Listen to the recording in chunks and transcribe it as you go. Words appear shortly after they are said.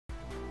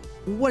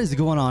What is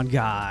going on,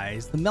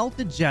 guys? The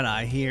Melted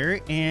Jedi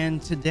here,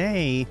 and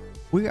today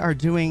we are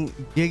doing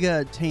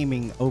Giga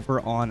taming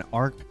over on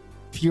Ark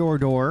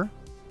Fjordur.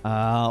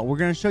 We're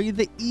going to show you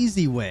the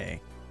easy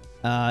way.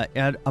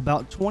 At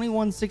about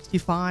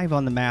 2165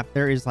 on the map,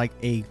 there is like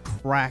a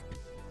crack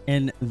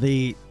in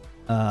the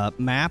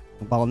map.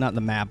 Well, not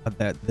the map, but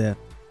the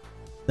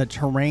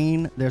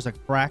terrain. There's a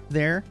crack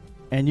there,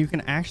 and you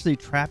can actually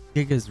trap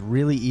Gigas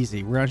really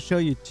easy. We're going to show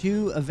you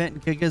 2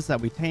 event Gigas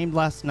that we tamed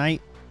last night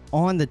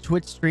on the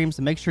Twitch stream,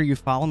 so make sure you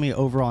follow me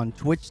over on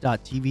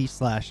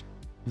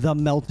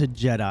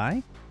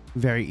twitch.tv/TheMeltedJedi.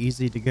 Very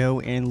easy to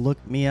go and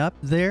look me up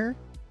there.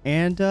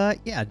 And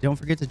yeah, don't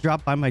forget to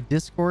drop by my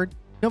Discord.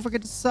 Don't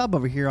forget to sub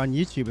over here on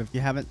YouTube if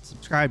you haven't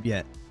subscribed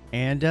yet.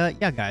 And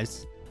yeah,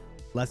 guys,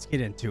 let's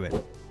get into it.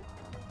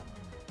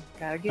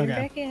 Gotta get him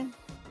back in.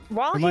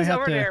 While he's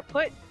over there,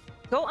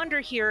 go under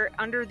here,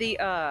 under the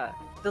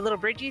little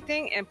bridgey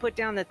thing, and put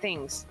down the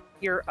things,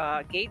 your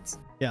gates.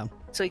 Yeah.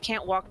 So he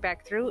can't walk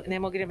back through, and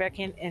then we'll get him back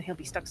in, and he'll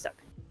be stuck.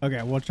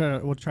 Okay, we'll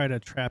try to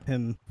trap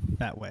him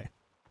that way.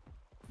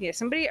 Yeah,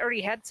 somebody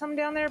already had some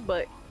down there,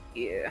 but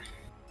yeah.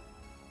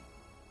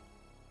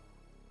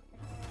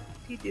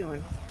 What's he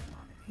doing?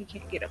 He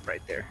can't get up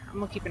right there. I'm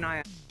gonna keep an eye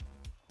on.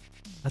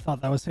 I thought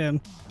that was him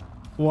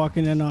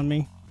walking in on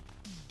me.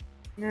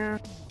 No,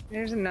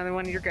 there's another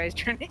one of your guys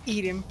trying to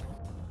eat him.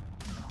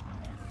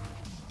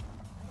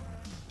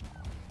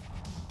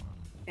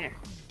 There.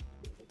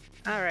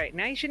 All right,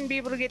 now you shouldn't be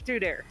able to get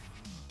through there.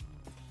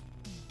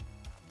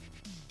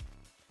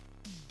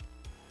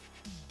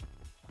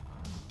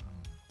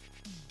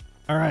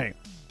 All right.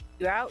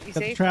 You out? You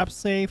Got safe? the trap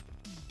safe.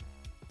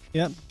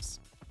 Yep.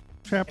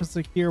 Trap is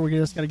secure. We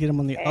just got to get him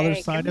on the other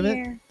side of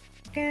it.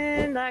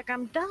 Looking like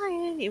I'm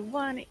dying. You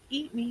want to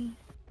eat me?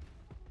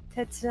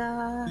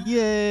 Ta-ta.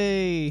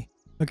 Yay.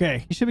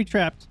 Okay, he should be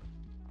trapped.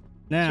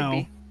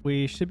 Now,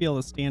 we should be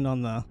able to stand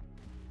on the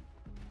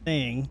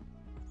thing.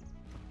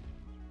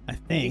 I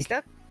think. He's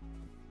stuck?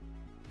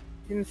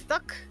 He's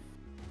stuck?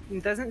 He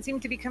doesn't seem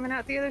to be coming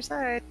out the other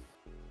side.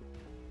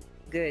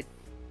 Good.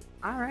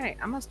 Alright,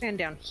 I'm gonna stand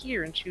down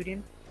here and shoot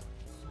him.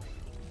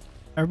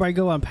 Everybody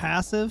go on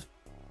passive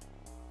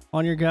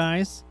on your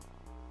guys.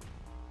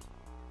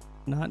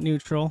 Not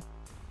neutral.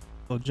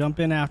 So jump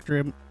in after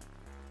him.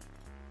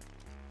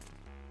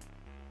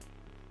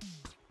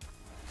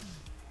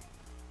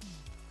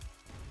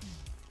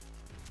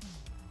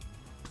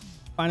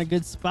 Find a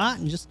good spot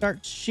and just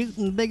start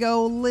shooting the big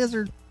old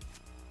lizard.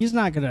 He's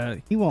not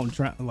gonna, he won't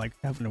drown, like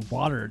having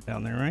water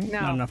down there, right? No.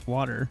 Not enough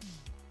water.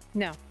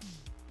 No.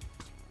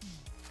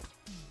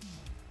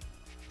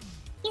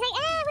 He's like,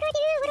 ah, what do I do?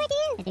 What do I do?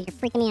 I think you're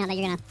freaking me out that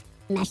you're gonna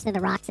mesh through the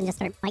rocks and just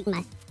start biting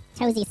my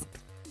toesies.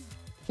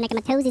 Making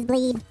my toesies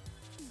bleed.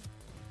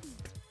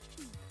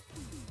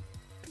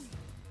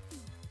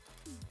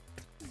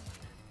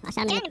 Watch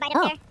out, man. Right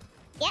up there.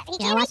 Yeah, he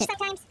can reach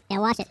sometimes. Yeah,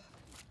 watch it.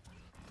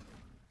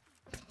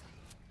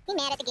 He's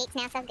mad at the gates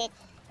now, so good.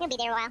 He'll be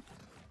there a while.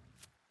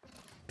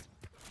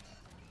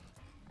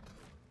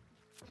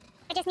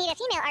 I just need a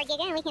female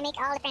R-Giga and we can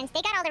make all the friends.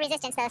 They got all the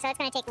resistance though, so it's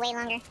gonna take way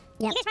longer. Yep.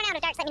 You guys run out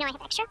of darts, let me know I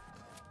have extra.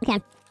 Okay.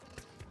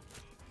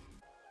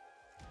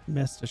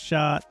 Missed a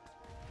shot.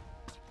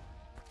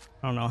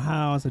 I don't know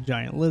how. It's a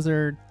giant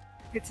lizard.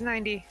 It's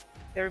 90.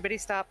 Everybody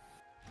stop.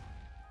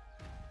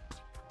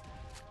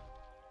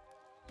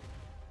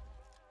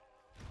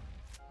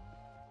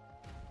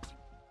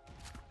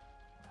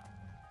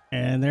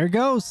 And there it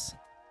goes.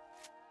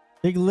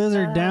 Big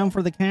lizard down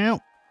for the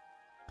count.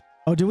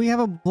 Oh, do we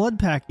have a blood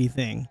packy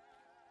thing?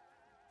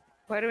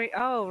 Why do we?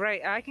 Oh,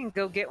 right. I can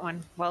go get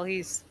one while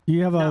he's. Do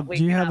you have a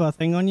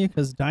thing on you?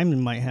 Because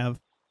Diamond might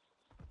have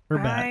her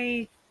bat.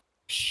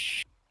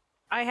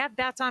 I have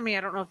bats on me.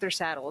 I don't know if they're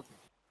saddled.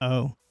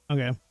 Oh,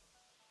 okay.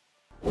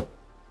 I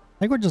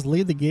think we'll just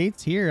leave the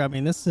gates here. I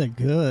mean, this is a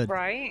good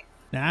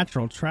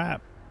natural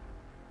trap.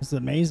 This is an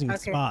amazing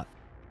spot.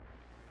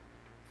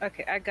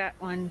 Okay, I got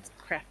one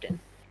crafting.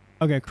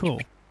 Okay,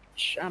 cool.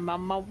 I'm on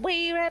my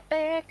way right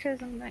back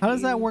because I'm not. How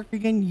does that work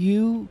again?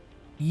 You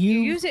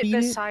use it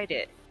beside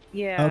it.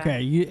 Yeah.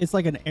 Okay, it's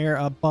like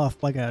a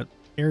buff, like a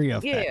area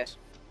effect.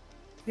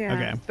 Yeah.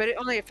 Okay. But it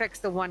only affects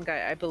the one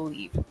guy, I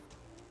believe.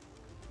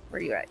 Where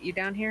are you at? You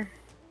down here?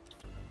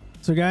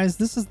 So guys,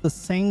 this is the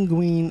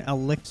sanguine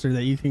elixir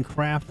that you can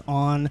craft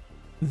on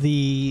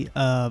the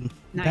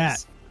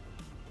bat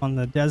on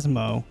the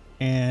Desmo,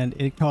 and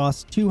it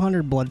costs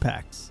 200 blood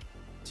packs.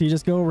 So you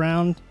just go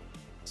around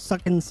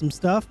sucking some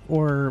stuff,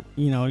 or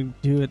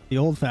do it the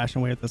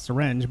old-fashioned way with the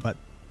syringe, but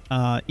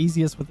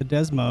easiest with the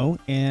Desmo,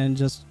 and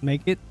just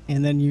make it,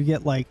 and then you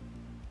get like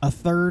a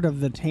third of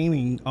the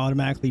taming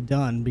automatically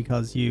done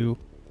because you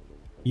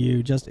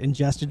just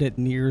ingested it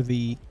near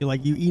the,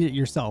 you eat it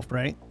yourself,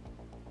 right?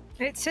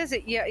 It says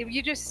it, yeah,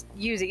 you just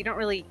use it. You don't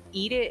really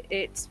eat it.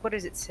 It's, what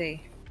does it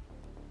say?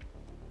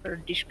 For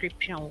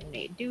description,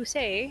 it do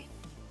say,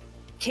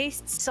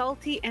 tastes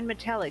salty and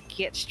metallic,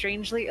 yet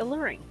strangely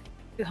alluring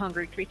to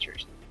hungry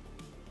creatures.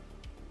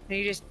 And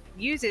you just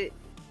use it,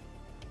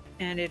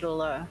 and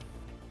it'll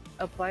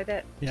apply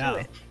that to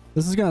it.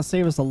 This is going to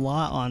save us a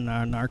lot on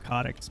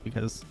narcotics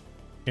because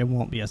it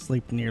won't be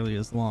asleep nearly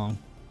as long.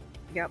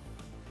 Yep.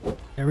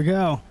 There we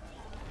go.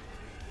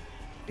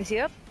 Is he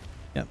up?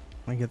 Yep.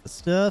 I get the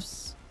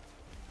stuffs.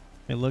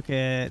 Okay, look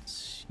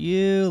at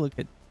you. Look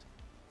at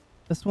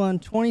this one.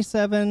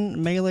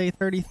 27, melee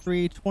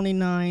 33,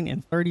 29,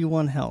 and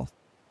 31 health.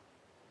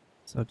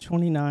 So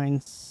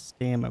 29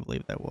 stam, I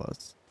believe that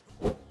was.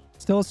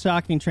 Still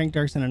shocking trank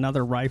darks and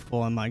another rifle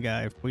on my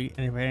guy if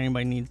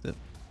anybody needs it.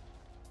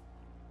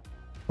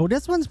 Oh,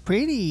 this one's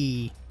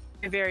pretty.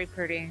 Very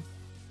pretty.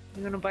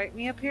 You gonna bite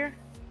me up here?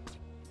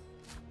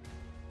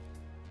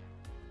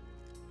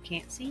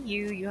 Can't see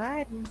you. You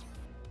hiding.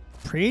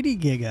 Pretty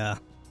Giga.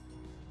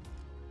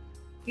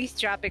 He's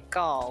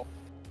tropical.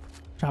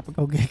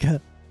 Tropical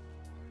Giga.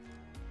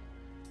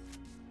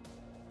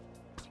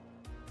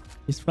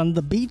 He's from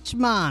the beach,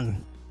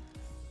 man.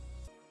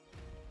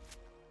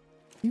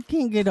 You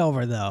can't get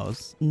over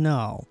those.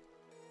 No.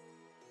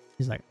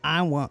 He's like,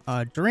 I want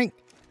a drink.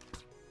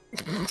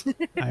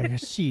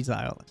 She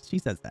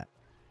says that.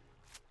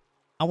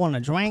 I want a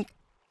drink.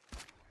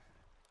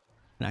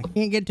 And I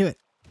can't get to it.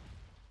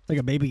 It's like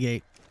a baby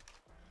gate.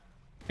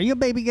 Are you a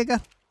baby,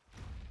 Giga?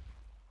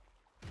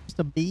 Just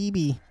a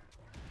baby.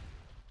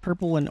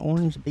 Purple and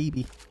orange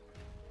baby.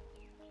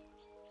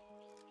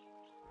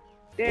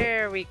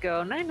 There we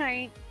go. Night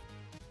night.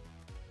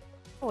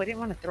 Oh, I didn't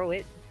want to throw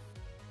it.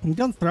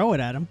 Don't throw it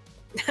at him.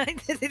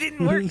 It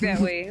didn't work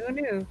that way. Who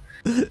knew?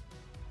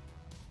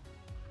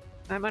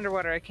 I'm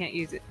underwater. I can't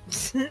use it.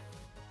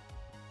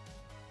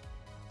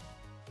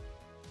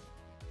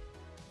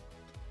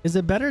 Is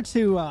it better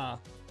to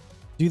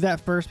do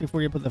that first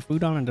before you put the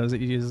food on, and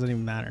doesn't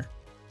even matter?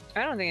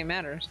 I don't think it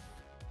matters.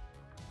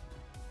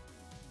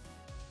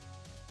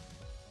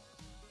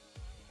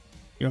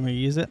 You want me to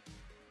use it?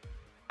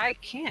 I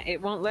can't.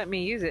 It won't let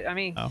me use it. I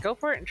mean, Oh. go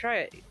for it and try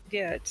it.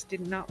 Yeah, it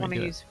did not want to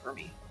do it. use it for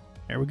me.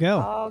 There we go.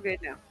 All good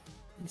now.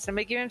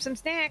 Somebody give him some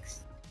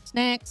snacks.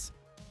 Snacks.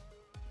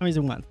 How many does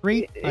it want?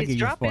 3? I'll It's give you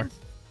dropping. 4.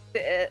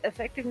 The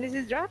effectiveness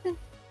is dropping.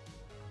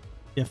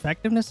 The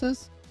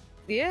effectiveness?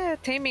 Yeah,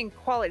 taming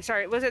quality.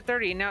 Sorry, it was at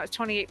 30. Now it's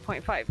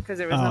 28.5 because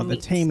there was Oh, no the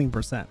meats. taming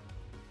percent.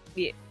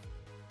 Yeah,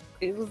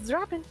 it was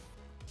dropping.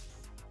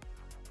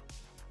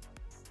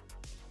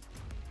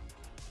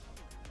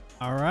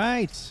 All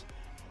right.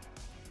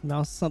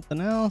 Now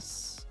something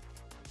else.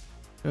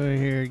 Go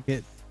here,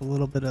 get a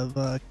little bit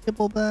of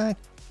kibble back.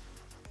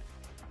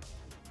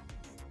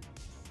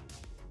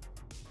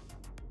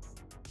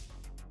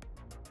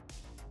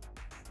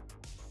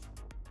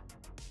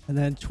 And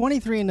then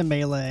 23 into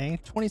melee,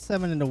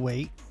 27 into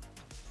weight,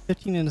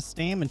 15 into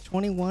stam, and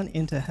 21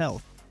 into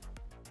health.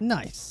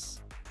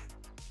 Nice.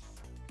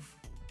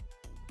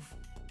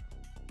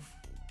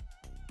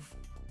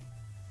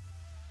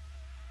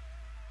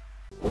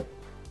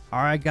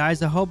 All right,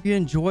 guys, I hope you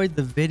enjoyed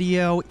the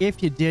video.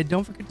 If you did,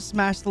 don't forget to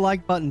smash the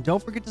like button.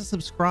 Don't forget to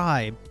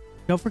subscribe.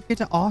 Don't forget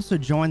to also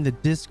join the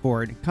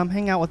Discord. Come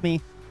hang out with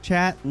me,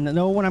 chat,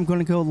 know when I'm going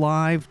to go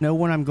live, know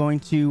when I'm going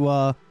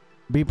to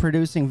be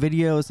producing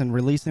videos and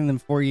releasing them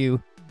for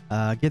you.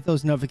 Get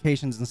those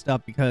notifications and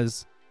stuff,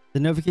 because the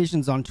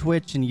notifications on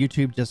Twitch and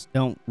YouTube just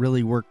don't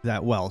really work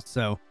that well.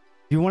 So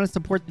if you want to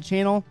support the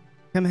channel,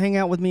 come hang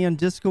out with me on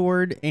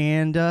Discord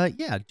and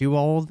yeah, do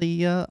all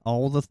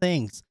the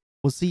things.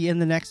 We'll see you in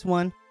the next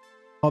one.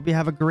 Hope you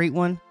have a great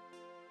one.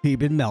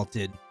 Keep it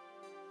melted.